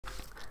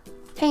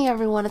Hey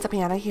everyone, it's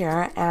Apanda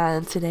here,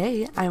 and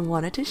today I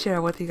wanted to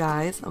share with you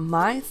guys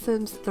my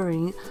Sims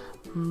 3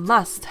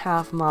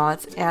 must-have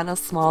mods and a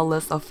small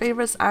list of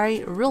favorites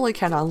I really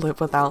cannot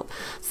live without.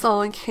 So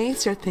in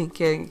case you're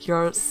thinking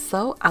you're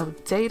so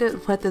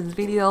outdated with this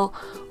video,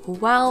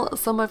 well,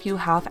 some of you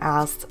have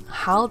asked,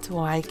 how do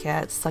I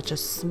get such a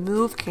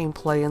smooth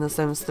gameplay in The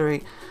Sims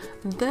 3?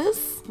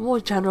 This will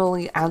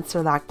generally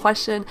answer that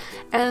question,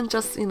 and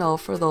just,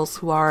 for those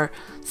who are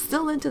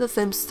still into The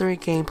Sims 3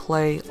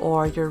 gameplay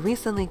or you're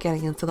recently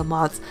getting into the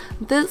mods,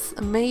 this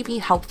may be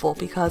helpful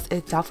because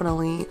it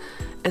definitely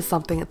is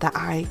something that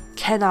I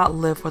cannot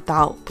live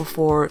without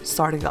before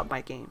starting up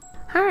my game.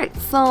 Alright,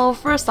 so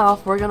first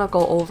off, we're gonna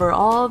go over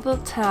all the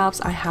tabs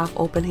I have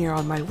open here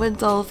on my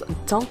Windows.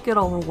 Don't get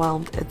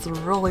overwhelmed, it's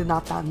really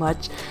not that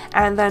much.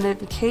 And then in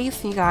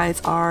case you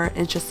guys are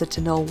interested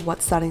to know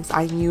what settings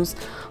I use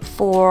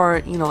for,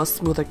 a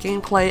smoother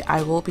gameplay,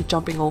 I will be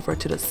jumping over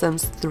to The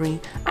Sims 3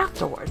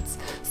 afterwards.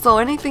 So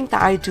anything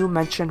that I do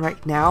mention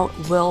right now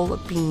will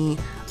be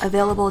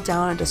available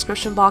down in the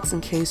description box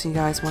in case you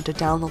guys want to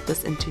download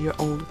this into your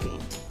own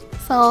game.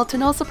 So, to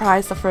no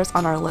surprise, the first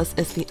on our list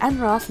is the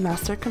NROS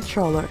Master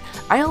Controller.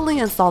 I only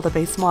installed the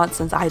base mod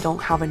since I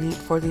don't have a need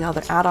for the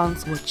other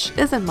add-ons, which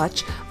isn't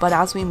much, but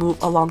as we move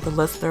along the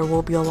list there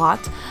will be a lot.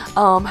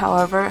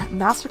 However,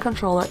 Master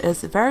Controller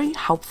is very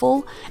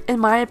helpful, in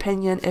my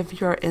opinion,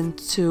 if you're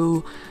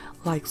into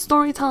like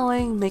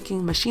storytelling,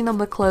 making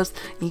machinima clips.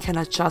 You can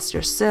adjust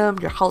your sim,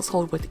 your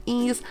household with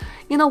ease,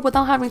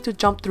 without having to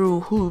jump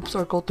through hoops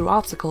or go through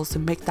obstacles to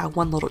make that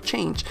one little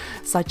change,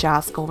 such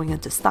as going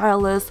into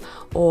stylist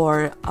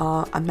or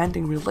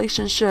amending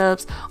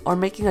relationships or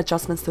making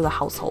adjustments to the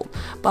household.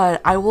 But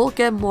I will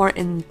get more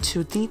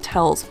into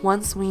details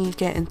once we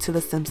get into the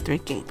Sims 3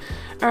 game.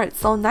 Alright,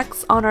 so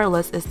next on our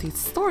list is the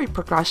story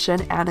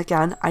progression, and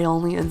again, I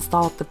only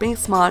installed the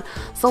base mod.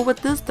 So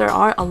with this, there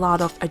are a lot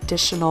of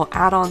additional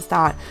add-ons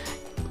that,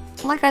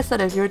 like I said,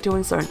 if you're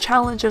doing certain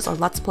challenges or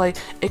let's play,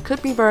 it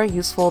could be very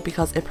useful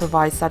because it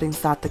provides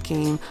settings that the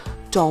game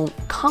don't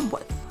come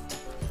with.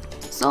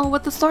 So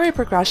with the story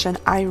progression,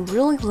 I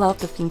really love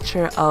the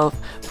feature of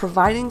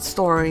providing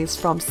stories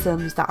from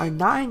Sims that are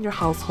not in your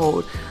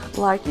household.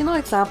 Like,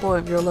 example,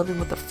 if you're living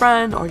with a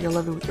friend or you're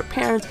living with your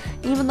parents,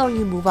 even though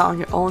you move out on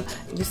your own,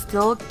 you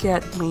still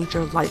get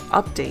major life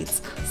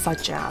updates,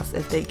 such as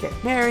if they get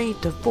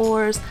married,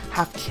 divorced,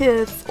 have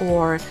kids,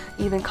 or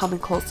even coming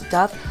close to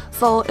death.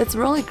 So it's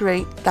really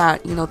great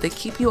that, they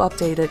keep you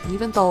updated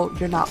even though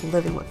you're not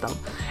living with them.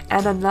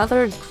 And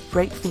another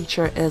great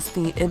feature is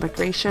the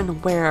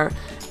immigration, where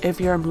if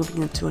you're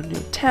moving into a new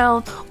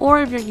town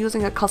or if you're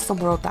using a custom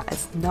world that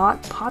is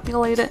not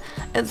populated,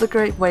 it's a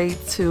great way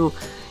to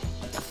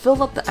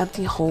fill up the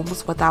empty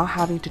homes without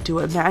having to do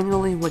it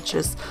manually, which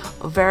is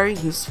very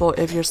useful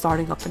if you're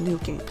starting up a new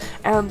game.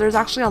 And there's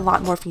actually a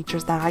lot more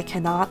features that I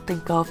cannot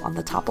think of on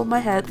the top of my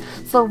head,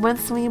 so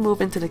once we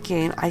move into the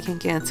game I can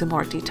get into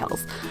more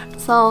details.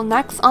 So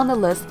next on the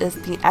list is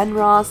the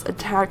NROS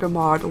Tagger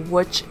mod,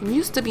 which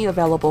used to be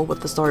available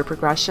with the story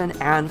progression,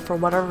 and for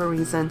whatever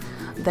reason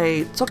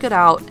they took it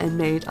out and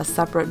made a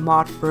separate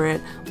mod for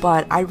it.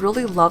 But I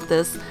really love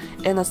this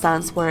in a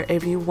sense where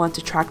if you want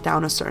to track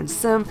down a certain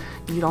sim,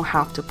 you don't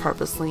have to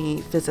purposely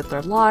visit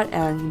their lot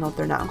and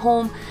they're not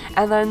home.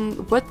 And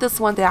then with this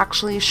one, they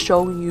actually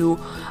show you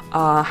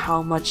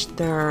how much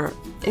their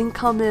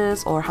income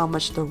is or how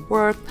much they're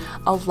worth,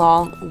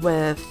 along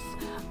with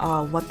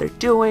what they're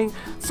doing.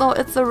 So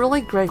it's a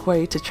really great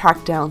way to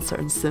track down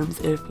certain sims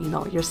if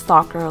you're a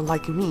stalker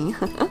like me.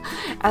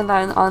 And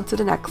then on to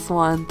the next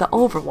one, the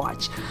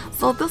Overwatch.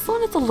 So this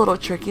one is a little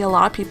tricky. A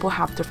lot of people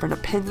have different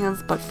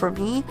opinions, but for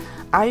me,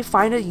 I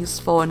find it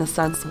useful in a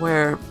sense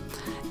where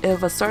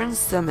if a certain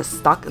sim is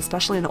stuck,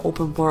 especially in an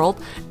open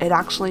world, it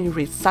actually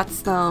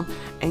resets them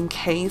in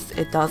case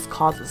it does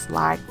cause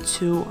lag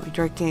to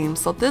your game.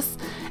 So this,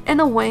 in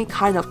a way,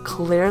 kind of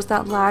clears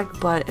that lag,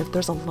 but if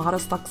there's a lot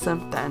of stuck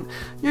sim, then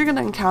you're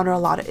gonna encounter a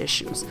lot of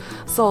issues.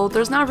 So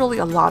there's not really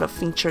a lot of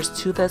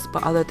features to this,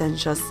 but other than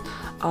just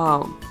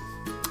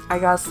I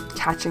guess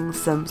catching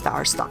sims that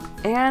are stuck.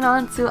 And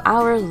on to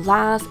our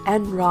last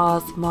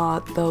NROS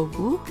mod, the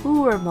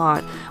Woohooer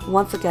mod.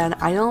 Once again,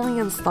 I only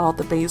installed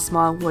the base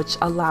mod, which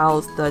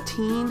allows the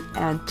teen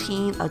and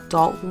teen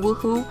adult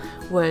woohoo,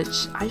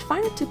 which I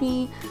find it to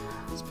be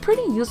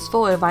pretty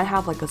useful if I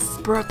have like a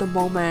spur at the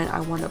moment, I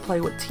want to play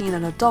with teen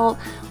and adult,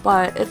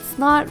 but it's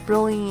not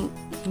really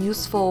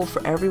useful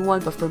for everyone,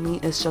 but for me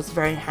it's just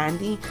very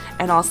handy.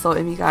 And also,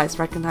 if you guys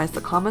recognize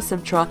the Kama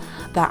Simtra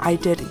that I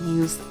did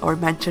use or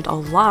mentioned a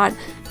lot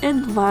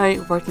in my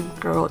Working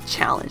Girl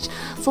challenge.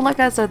 So like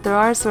I said, there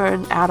are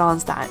certain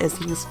add-ons that is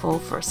useful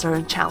for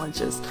certain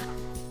challenges.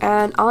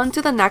 And on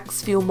to the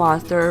next few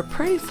mods. They're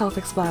pretty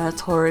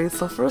self-explanatory.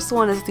 So first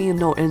one is the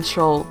no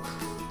intro.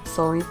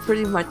 So you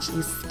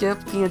skip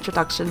the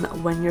introduction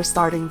when you're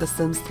starting the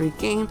Sims 3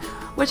 game,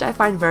 which I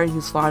find very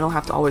useful. I don't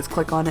have to always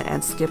click on it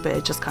and skip it,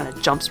 it just kind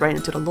of jumps right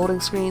into the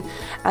loading screen.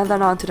 And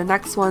then on to the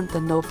next one,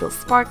 the no fill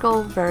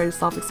sparkle, very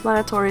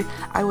self-explanatory.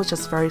 I was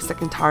just very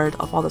sick and tired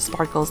of all the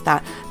sparkles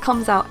that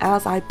comes out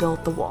as I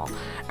build the wall.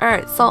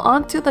 Alright, so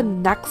on to the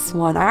next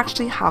one. I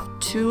actually have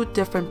two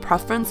different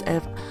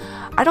preferences.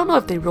 I don't know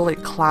if they really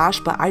clash,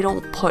 but I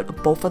don't put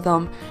both of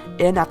them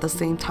in at the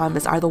same time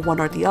as either one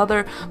or the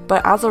other.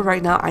 But as of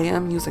right now, I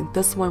am using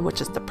this one,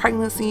 which is the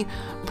Pregnancy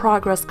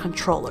Progress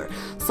Controller.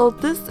 So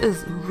this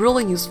is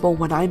really useful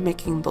when I'm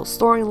making those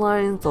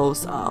storylines,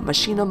 those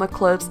machinima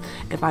clips.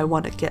 If I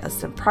want to get a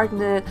sim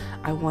pregnant,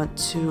 I want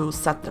to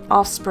set the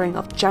offspring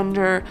of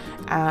gender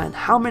and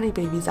how many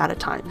babies at a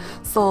time.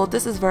 So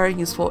this is very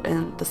useful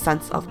in the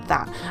sense of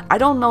that. I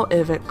don't know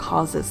if it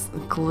causes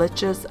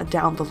glitches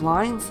down the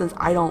line, since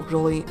I don't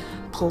really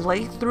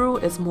play through.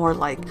 It's more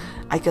like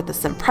I get the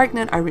sim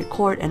pregnant, I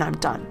record, and I'm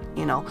done,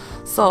 you know.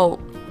 So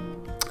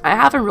I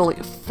haven't really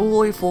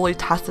fully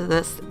tested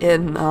this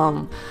in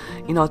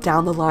you know,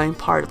 down the line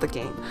part of the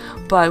game.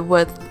 But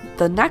with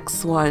the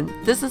next one,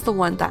 this is the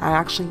one that I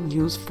actually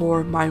use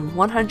for my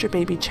 100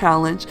 baby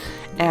challenge.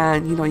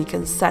 And you know, you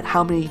can set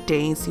how many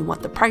days you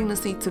want the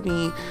pregnancy to be.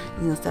 You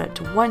can set it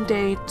to 1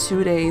 day,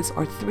 2 days,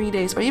 or 3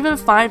 days, or even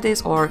 5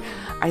 days, or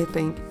I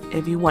think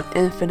if you want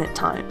infinite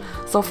time.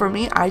 So for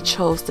me, I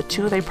chose the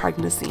 2-day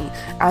pregnancy.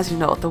 As you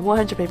know, the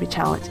 100 baby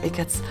challenge, it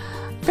gets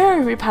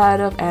very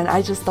repetitive, and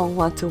I just don't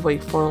want to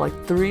wait for like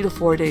 3 to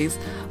 4 days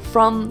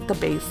from the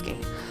base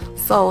game.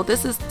 So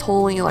this is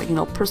totally like, you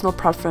know, personal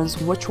preference,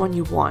 which one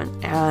you want,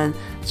 and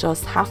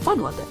just have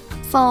fun with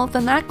it. So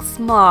the next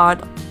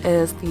mod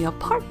is the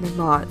apartment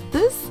mod.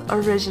 This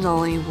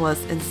originally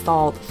was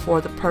installed for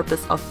the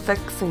purpose of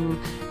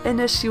fixing an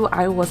issue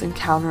I was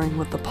encountering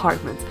with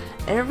apartments.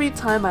 Every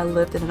time I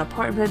lived in an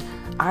apartment,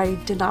 I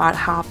did not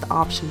have the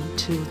option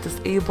to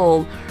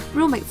disable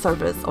roommate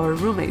service or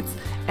roommates,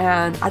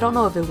 and I don't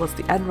know if it was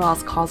the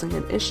NROS causing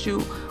an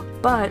issue,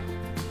 but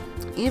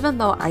even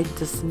though I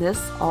dismiss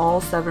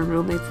all 7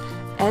 roommates,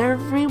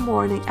 every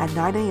morning at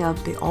 9 AM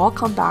they all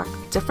come back,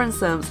 different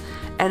sims,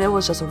 and it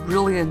was just a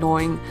really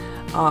annoying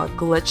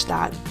glitch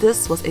that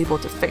this was able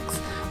to fix.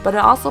 But it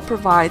also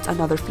provides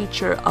another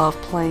feature of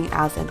playing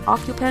as an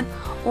occupant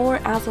or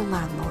as a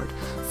landlord.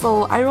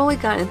 So I really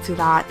got into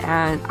that,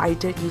 and I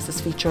did use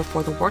this feature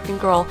for the working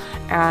girl,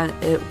 and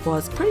it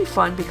was pretty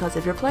fun because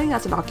if you're playing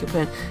as an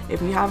occupant,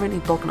 if you have any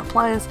broken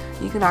appliance,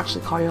 you can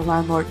actually call your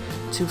landlord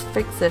to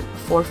fix it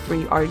for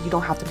free, or you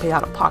don't have to pay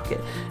out of pocket.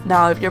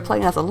 Now if you're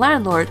playing as a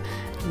landlord,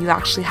 you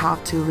actually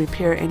have to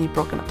repair any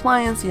broken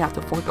appliance, you have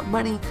to fork up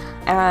money,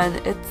 and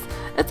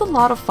it's a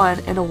lot of fun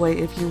in a way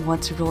if you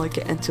want to really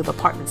get into the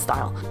apartment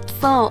style.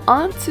 So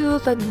on to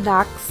the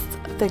next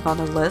thing on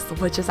the list,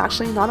 which is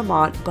actually not a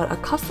mod but a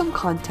custom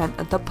content,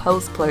 the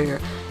pose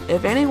player.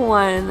 If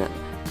anyone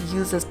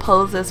uses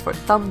poses for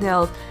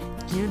thumbnails,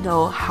 you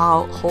know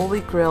how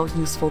holy grail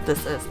useful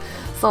this is.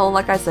 So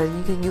like I said,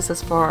 you can use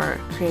this for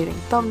creating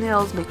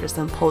thumbnails, make your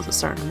sim pose a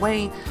certain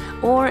way,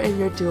 or if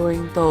you're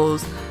doing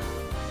those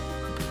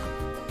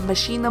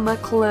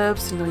machinima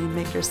clips, you know, you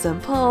make your sim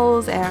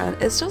pose, and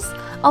it's just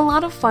a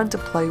lot of fun to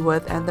play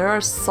with, and there are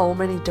so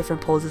many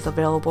different poses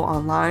available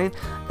online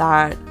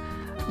that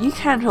you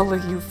can't really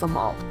use them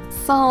all.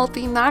 So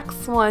the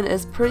next one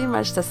is pretty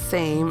much the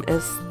same.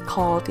 It's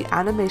called the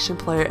animation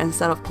player.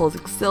 Instead of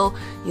posing still,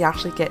 you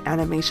actually get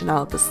animation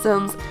out of the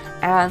sims,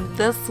 and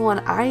this one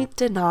I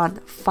did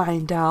not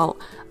find out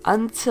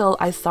until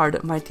I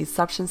started my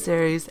Deception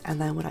series, and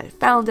then when I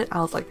found it,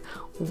 I was like,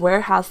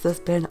 where has this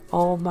been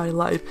all my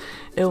life?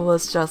 It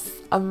was just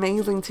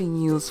amazing to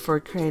use for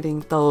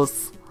creating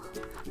those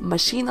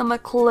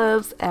machinima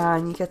clips,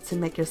 and you get to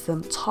make your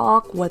sim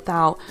talk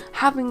without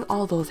having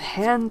all those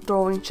hand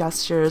throwing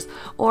gestures,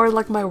 or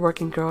like my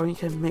working girl, you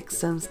can make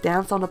sims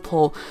dance on a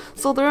pole.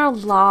 So there are a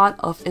lot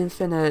of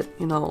infinite,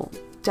 you know,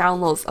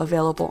 downloads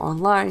available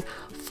online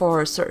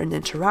for certain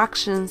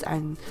interactions,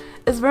 and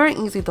it's very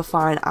easy to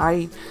find.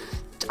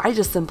 I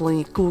just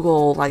simply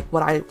Google like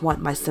what I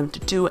want my sim to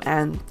do,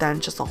 and then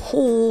just a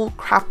whole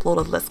crap load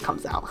of list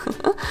comes out.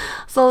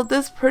 So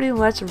this pretty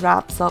much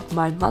wraps up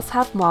my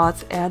must-have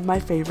mods and my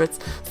favorites.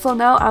 So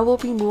now I will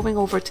be moving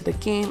over to the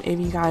game if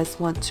you guys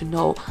want to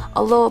know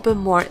a little bit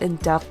more in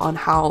depth on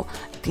how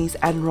these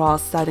NRAW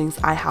settings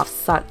I have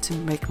set to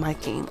make my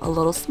game a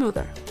little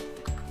smoother.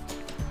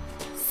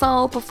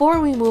 So before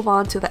we move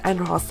on to the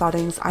NRAW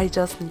settings, I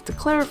just need to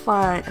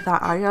clarify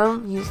that I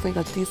am using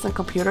a decent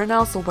computer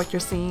now, so what you're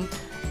seeing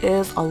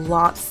is a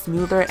lot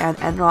smoother, and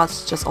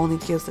NRAW just only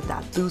gives it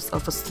that boost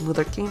of a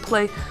smoother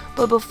gameplay.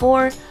 But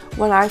before,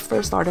 when I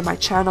first started my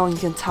channel, you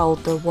can tell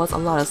there was a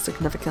lot of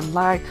significant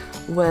lag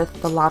with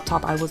the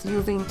laptop I was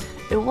using.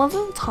 It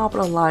wasn't top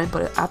of the line,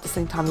 but at the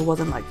same time it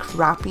wasn't like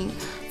crappy,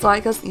 so I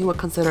guess you would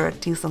consider it a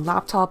decent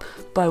laptop.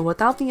 But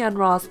without the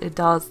NRAWs, it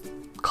does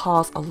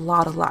cause a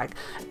lot of lag.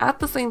 At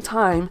the same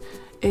time,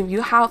 if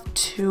you have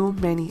too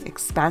many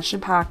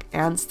expansion pack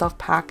and stuff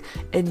pack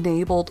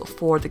enabled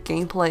for the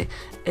gameplay,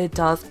 it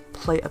does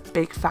play a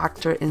big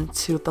factor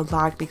into the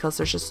lag because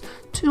there's just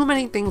too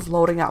many things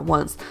loading at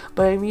once.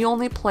 But if you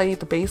only play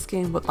the base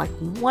game with like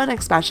one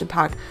expansion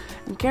pack,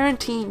 I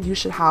guarantee you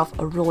should have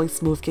a really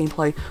smooth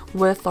gameplay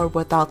with or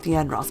without the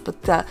NROS.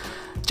 But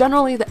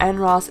generally the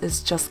NROS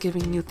is just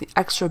giving you the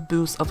extra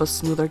boost of a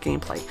smoother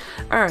gameplay.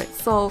 Alright,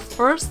 so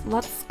first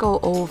let's go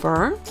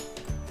over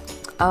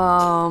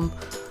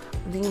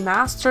the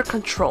master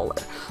controller.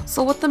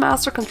 So with the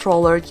master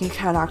controller, you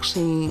can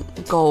actually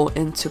go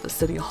into the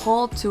city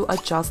hall to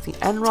adjust the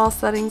NROS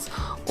settings,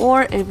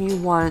 or if you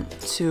want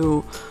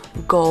to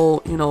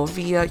go,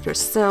 via your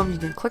sim, you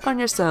can click on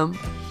your sim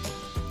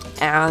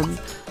and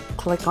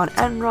click on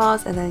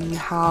NROS, and then you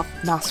have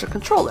master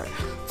controller.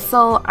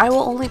 So I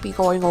will only be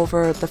going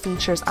over the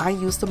features I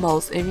use the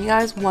most. If you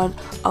guys want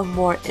a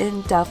more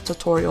in-depth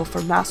tutorial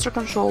for master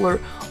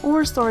controller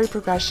or story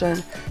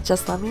progression,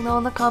 just let me know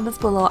in the comments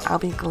below. I'll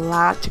be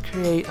glad to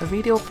create a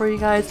video for you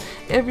guys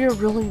if you're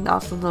really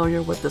not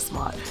familiar with this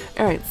mod.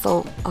 Alright,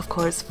 so of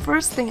course,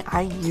 first thing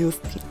I use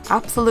the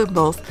absolute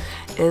most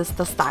is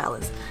the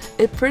stylus.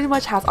 It pretty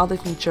much has all the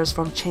features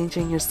from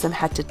changing your sim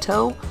head to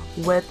toe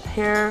with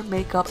hair,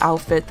 makeup,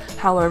 outfit.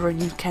 However,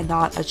 you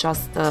cannot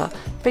adjust the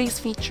face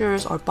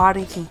features or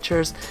body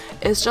features.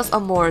 It's just a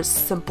more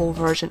simple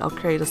version of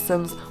creating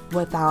sims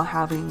without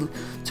having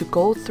to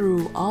go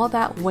through all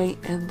that wait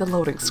in the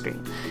loading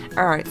screen.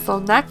 Alright, so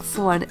next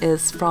one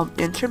is from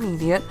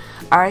intermediate.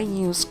 I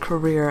use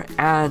career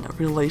and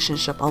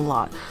relationship a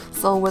lot.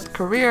 So with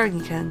career,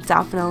 you can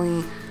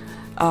definitely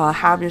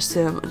have your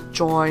sim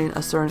join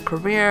a certain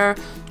career,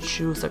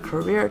 choose a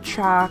career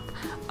track,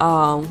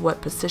 what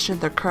position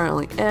they're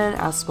currently in,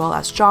 as well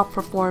as job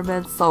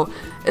performance. So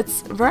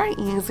it's very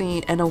easy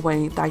in a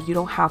way that you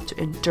don't have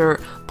to endure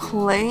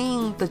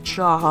playing the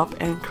job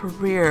and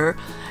career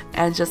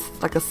and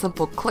just like a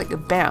simple click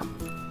and bam,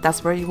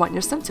 that's where you want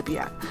your sim to be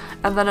at.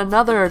 And then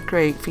another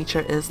great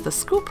feature is the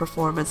school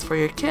performance for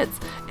your kids.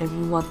 If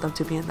you want them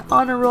to be in the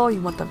honor roll,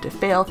 you want them to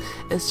fail,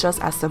 it's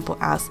just as simple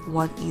as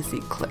one easy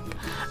click.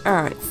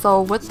 Alright,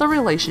 so with the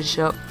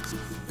relationship,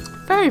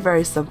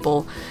 very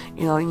simple.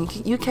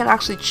 You can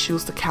actually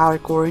choose the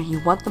category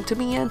you want them to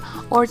be in,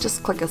 or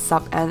just click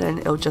accept and then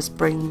it'll just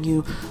bring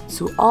you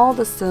to all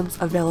the sims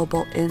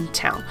available in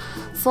town.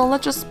 So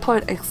let's just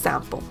put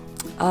example.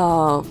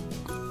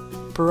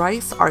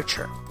 Bryce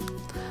Archer.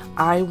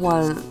 I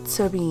want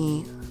to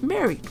be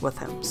married with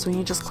him. So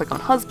you just click on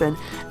husband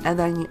and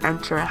then you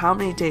enter how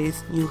many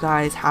days you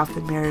guys have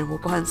been married. We'll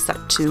go ahead and set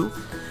 2.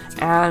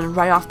 And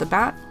right off the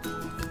bat,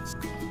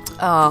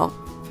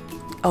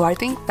 I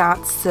think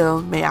that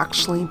sim may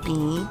actually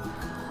be,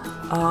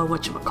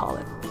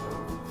 whatchamacallit.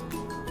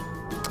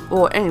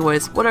 Well,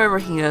 anyways, whatever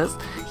he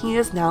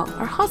is now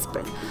our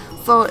husband.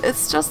 So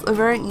it's just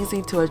very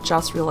easy to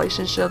adjust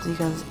relationships. You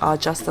can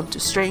adjust them to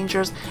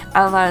strangers,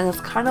 and then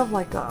it's kind of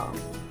like a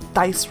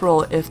dice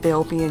roll if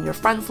they'll be in your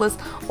friends list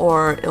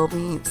or it'll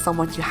be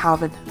someone you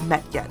haven't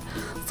met yet.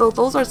 So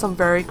those are some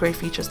very great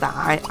features that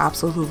I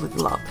absolutely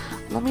love.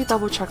 Let me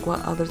double check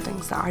what other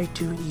things that I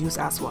do use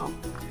as well.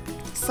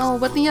 So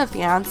with the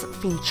advanced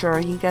feature,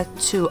 you get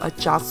to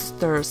adjust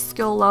their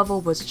skill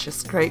level, which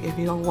is great if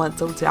you don't want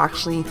them to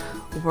actually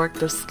work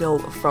their skill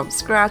from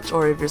scratch,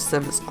 or if your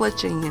sim is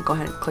glitching, you can go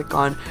ahead and click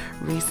on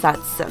reset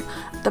sim.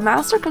 The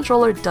master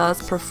controller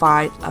does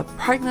provide a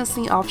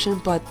pregnancy option,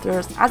 but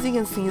as you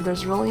can see,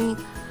 there's really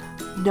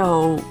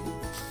no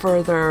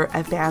further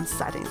advanced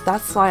settings.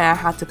 That's why I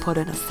had to put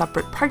in a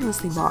separate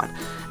pregnancy mod.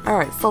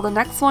 Alright, so the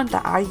next one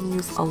that I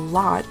use a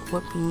lot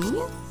would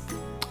be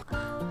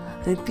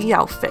the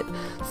outfit.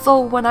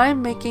 So when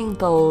I'm making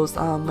those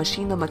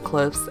machinima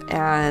clips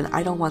and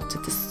I don't want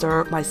to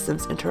disturb my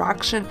sim's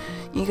interaction,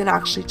 you can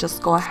actually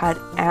just go ahead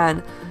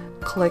and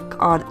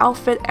click on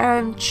outfit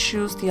and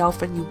choose the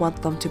outfit you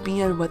want them to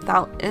be in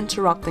without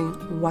interrupting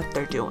what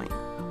they're doing.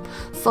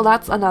 So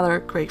that's another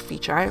great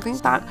feature. I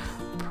think that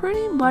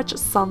pretty much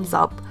sums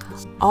up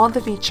all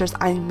the features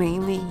I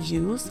mainly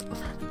use.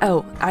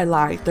 Oh, I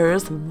lied. There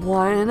is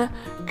one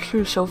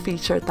crucial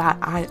feature that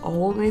I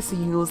always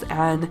use,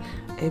 and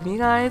if you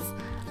guys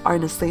are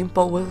in the same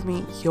boat with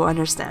me, you'll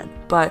understand.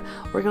 But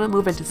we're gonna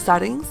move into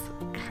settings,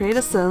 create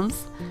a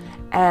sims,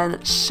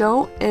 and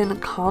show in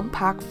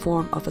compact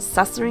form of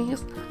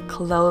accessories,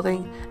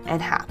 clothing,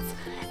 and hats.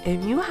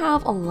 If you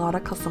have a lot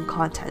of custom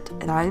content,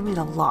 and I mean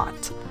a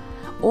lot,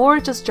 or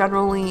just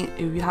generally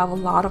if you have a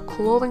lot of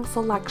clothing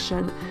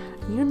selection,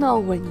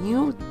 when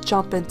you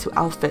jump into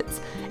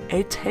outfits,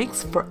 it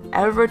takes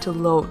forever to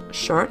load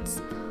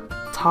shirts,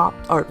 top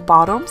or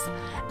bottoms,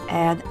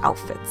 and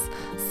outfits.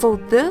 So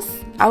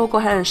this, I will go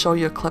ahead and show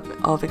you a clip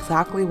of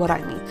exactly what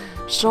I mean.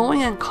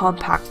 Showing in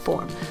compact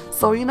form.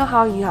 So you know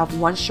how you have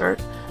one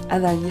shirt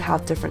and then you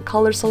have different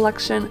color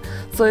selection.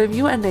 So if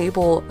you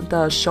enable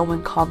the show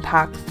in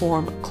compact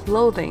form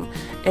clothing,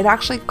 it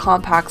actually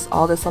compacts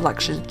all the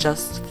selection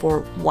just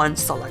for one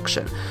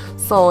selection.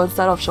 So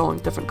instead of showing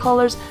different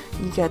colors,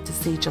 you get to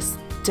see just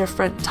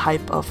different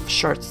type of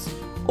shirts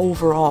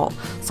overall.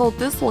 So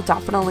this will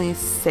definitely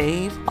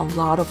save a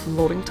lot of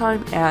loading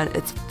time, and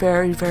it's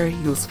very, very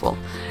useful.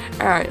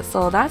 Alright,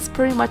 so that's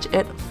pretty much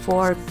it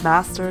for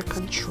Master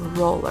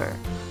Controller.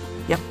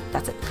 Yep,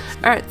 that's it.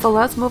 Alright, so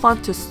let's move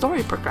on to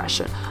story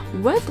progression.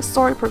 With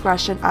story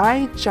progression,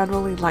 I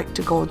generally like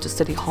to go into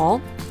City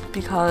Hall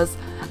because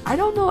I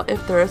don't know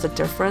if there is a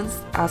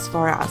difference as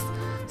far as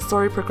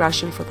story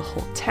progression for the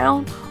whole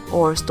town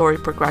or story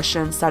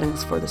progression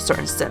settings for the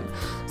certain sim.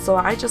 So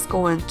I just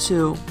go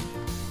into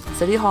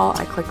City Hall,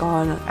 I click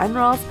on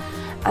Enros,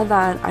 and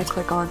then I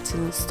click on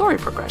to story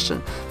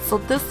progression. So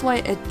this way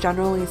it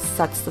generally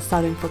sets the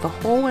setting for the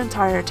whole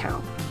entire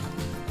town.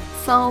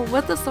 So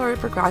with the story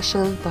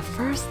progression, the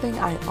first thing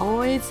I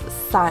always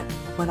set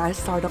when I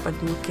start up a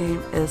new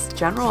game is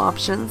general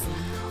options,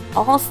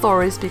 all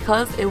stories,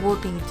 because it will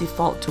be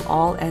default to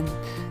all, and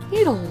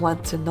you don't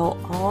want to know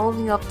all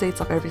the updates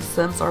of every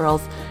Sims or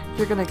else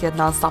you're gonna get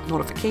non-stop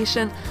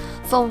notification.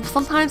 So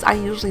sometimes I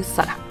usually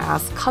set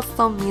as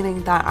custom,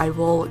 meaning that I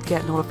will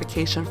get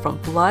notification from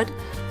blood,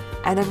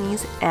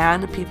 enemies,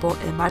 and people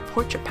in my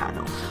portrait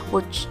panel,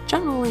 which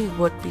generally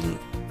would be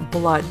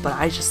blood, but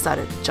I just set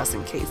it just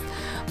in case.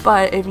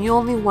 But if you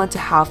only want to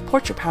have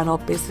portrait panel,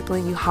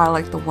 basically you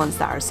highlight the ones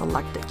that are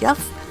selected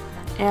yes,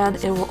 and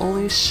it will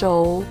only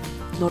show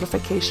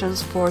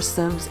notifications for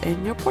Sims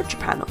in your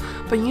portrait panel.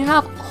 But you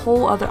have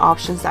whole other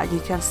options that you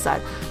can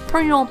set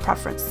per your own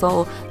preference.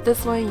 So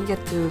this way you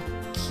get to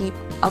keep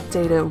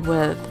updated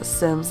with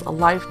Sims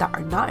alive that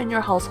are not in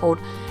your household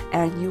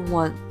and you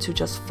want to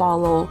just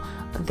follow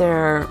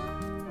their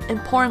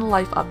important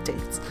life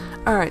updates.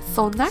 Alright,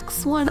 so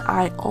next one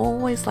I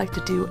always like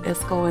to do is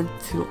go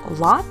into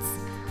lots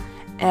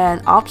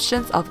and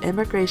options of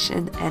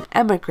immigration and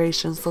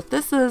emigration. So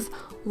this is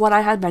what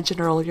I had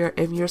mentioned earlier.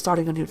 If you're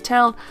starting a new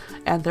town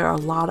and there are a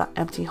lot of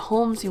empty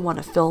homes you want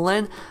to fill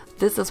in,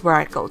 this is where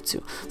I go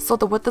to. So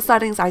with the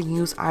settings I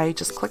use, I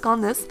just click on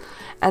this,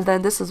 and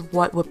then this is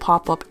what would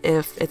pop up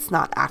if it's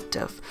not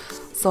active.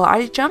 So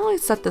I generally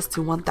set this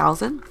to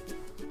 1000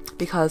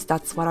 because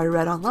that's what I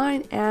read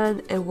online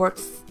and it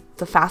works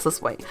the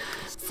fastest way.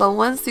 So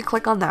once you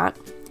click on that,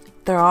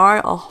 there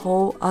are a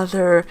whole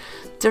other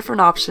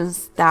different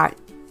options that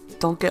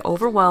don't get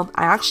overwhelmed.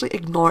 I actually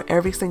ignore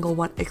every single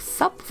one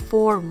except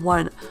for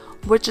one,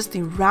 which is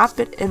the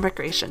rapid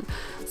immigration.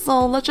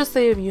 So let's just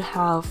say if you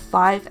have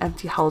 5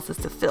 empty houses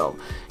to fill,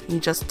 you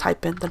just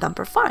type in the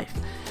number 5.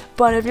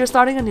 But if you're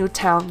starting a new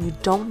town, you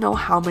don't know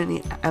how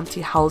many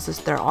empty houses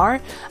there are,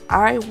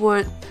 I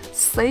would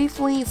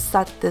safely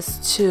set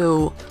this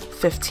to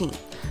 15.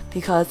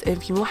 Because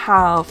if you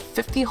have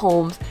 50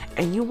 homes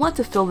and you want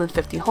to fill in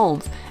 50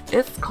 homes,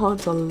 it's going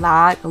to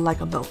lag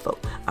like a mofo.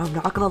 I'm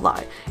not gonna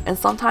lie. And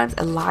sometimes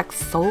it lags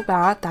so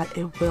bad that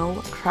it will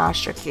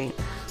crash your game.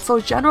 So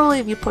generally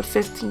if you put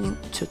 15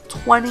 to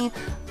 20,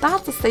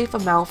 that's a safe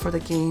amount for the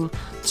game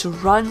to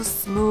run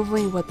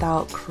smoothly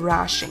without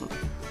crashing.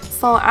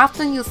 So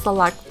after you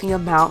select the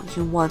amount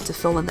you want to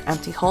fill in the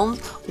empty homes,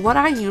 what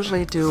I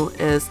usually do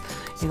is,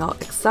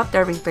 accept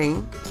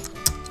everything,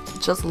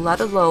 just let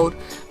it load,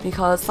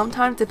 because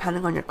sometimes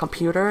depending on your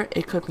computer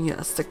it could be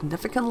a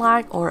significant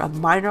lag or a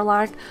minor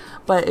lag.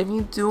 But if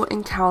you do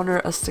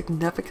encounter a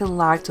significant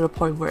lag to the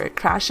point where it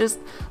crashes,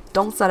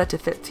 don't set it to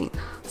 15,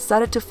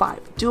 set it to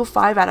 5. Do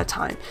 5 at a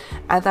time,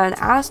 and then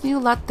as you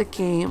let the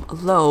game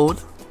load,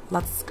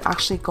 let's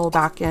actually go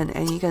back in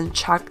and you can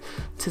check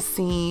to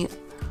see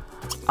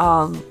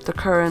the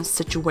current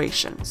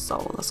situation.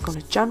 So let's go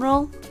to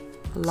general,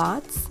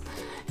 lots,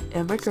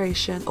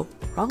 immigration, oh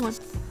wrong one,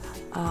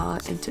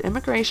 into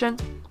immigration,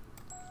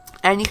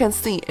 and you can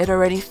see it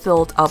already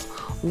filled up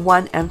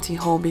one empty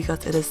home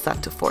because it is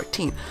set to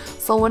 14.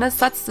 So when it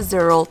sets to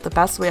 0, the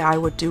best way I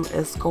would do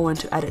is go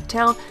into edit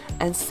town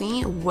and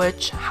see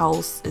which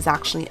house is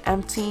actually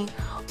empty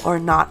or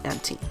not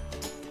empty.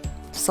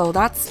 So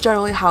that's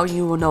generally how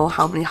you will know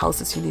how many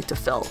houses you need to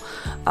fill.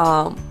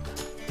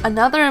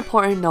 Another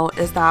important note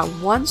is that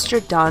once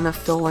you're done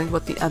filling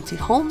with the empty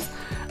homes,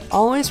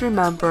 always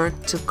remember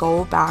to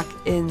go back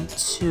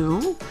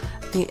into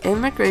the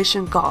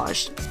immigration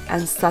gauge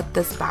and set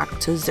this back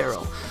to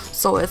 0,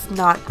 so it's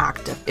not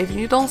active. If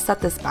you don't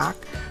set this back,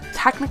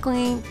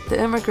 technically the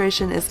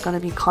immigration is going to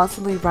be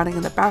constantly running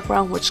in the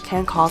background, which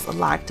can cause a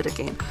lag to the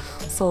game.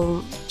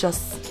 So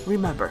just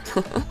remember.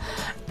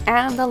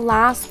 And the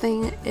last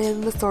thing in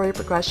the story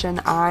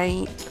progression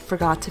I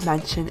forgot to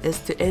mention is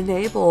to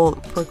enable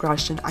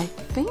progression.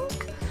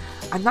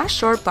 I'm not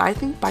sure, but I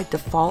think by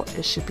default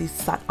it should be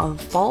set on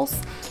false,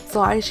 so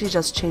I should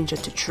just change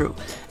it to true.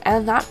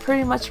 And that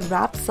pretty much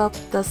wraps up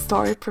the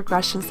story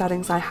progression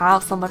settings I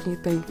have. Some of you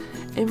think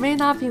it may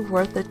not be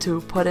worth it to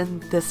put in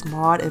this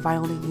mod if I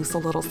only use the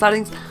little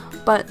settings,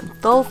 but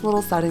those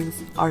little settings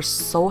are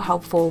so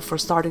helpful for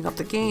starting up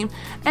the game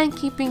and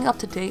keeping up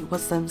to date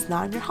with Sims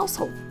not in your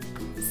household.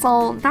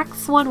 So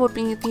next one would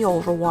be the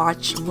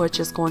Overwatch,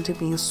 which is going to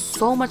be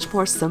so much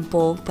more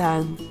simple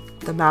than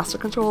the Master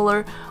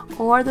Controller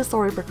or the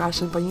story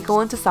progression, but you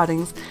go into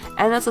settings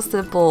and it's a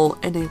simple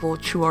enable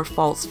true or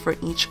false for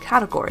each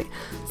category.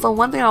 So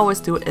one thing I always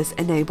do is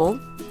enable,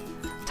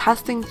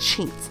 testing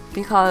cheats,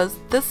 because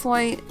this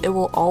way it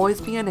will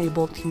always be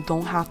enabled. You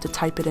don't have to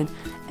type it in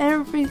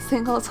every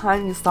single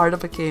time you start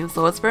up a game,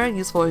 so it's very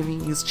useful if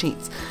you use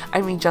cheats. I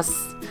mean, just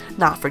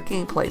not for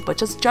gameplay, but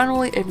just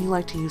generally if you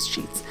like to use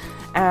cheats.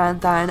 And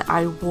then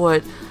I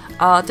would,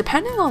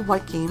 depending on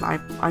what game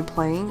I'm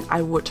playing,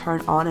 I would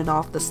turn on and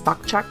off the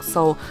stuck check,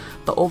 so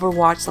the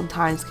Overwatch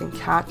sometimes can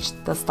catch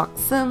the stuck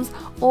sims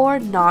or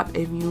not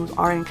if you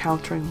are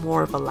encountering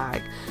more of a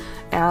lag.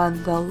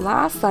 And the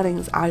last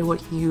settings I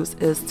would use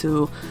is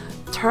to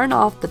turn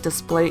off the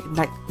display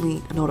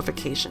nightly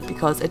notification,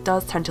 because it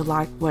does tend to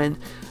lag when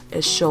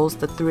it shows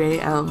the 3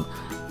 a.m.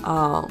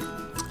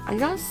 I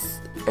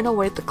guess in a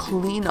way the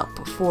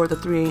cleanup for the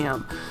 3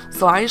 a.m.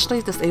 So I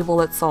usually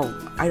disable it so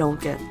I don't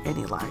get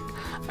any lag.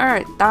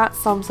 Alright, that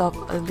sums up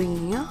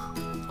the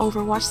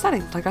Overwatch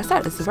settings. Like I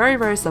said, it's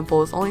very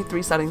simple. It's only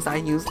 3 settings I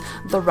use.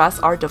 The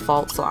rest are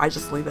default, so I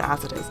just leave it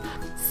as it is.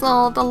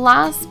 So the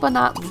last but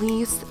not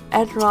least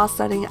EdRaw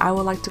setting I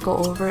would like to go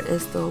over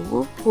is the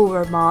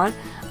Woohooer mod.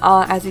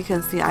 As you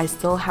can see, I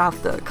still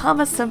have the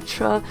Kama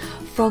Simtra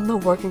from the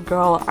Working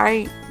Girl.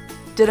 I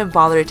didn't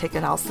bother to take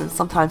it out since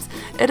sometimes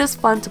it is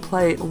fun to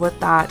play with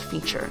that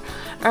feature.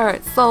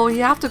 Alright, so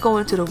you have to go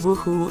into the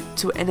Woohoo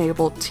to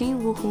enable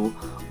Teen Woohoo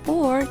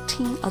or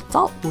Teen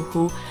Adult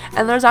Woohoo,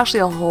 and there's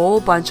actually a whole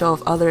bunch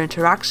of other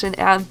interaction,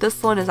 and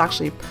this one is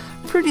actually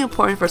pretty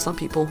important for some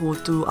people who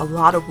do a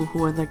lot of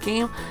woohoo in their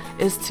game,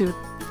 is to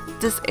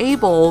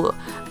disable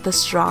the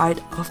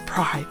stride of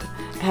pride.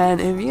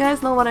 And if you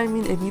guys know what I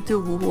mean, if you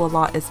do woohoo a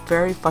lot, it's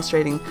very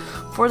frustrating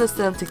for the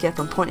sim to get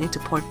from point A to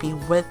point B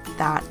with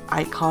that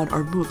icon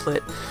or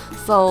movelet.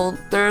 So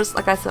there's,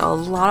 like I said, a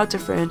lot of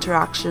different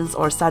interactions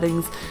or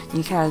settings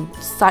you can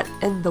set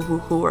in the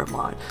Woohooer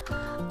mod.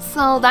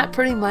 So that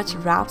pretty much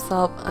wraps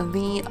up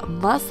the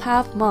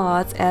must-have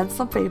mods and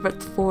some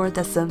favorites for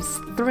The Sims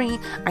 3.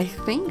 I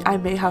think I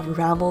may have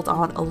rambled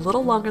on a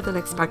little longer than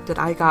expected.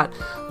 I got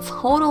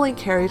totally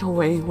carried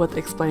away with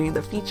explaining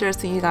the features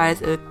to you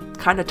guys. It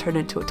kind of turned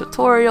into a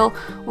tutorial,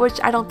 which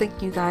I don't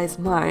think you guys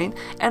mind.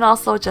 And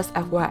also, just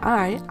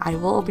FYI, I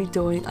will be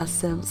doing a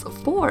Sims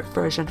 4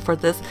 version for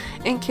this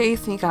in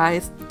case you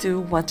guys do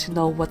want to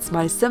know what's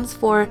my Sims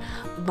 4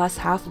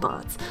 must-have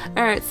mods.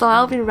 Alright, so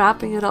I'll be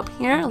wrapping it up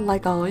here.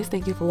 Like always,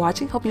 thank you for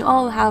watching. Hope you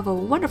all have a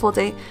wonderful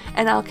day,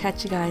 and I'll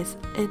catch you guys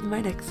in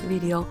my next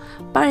video.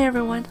 Bye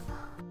everyone!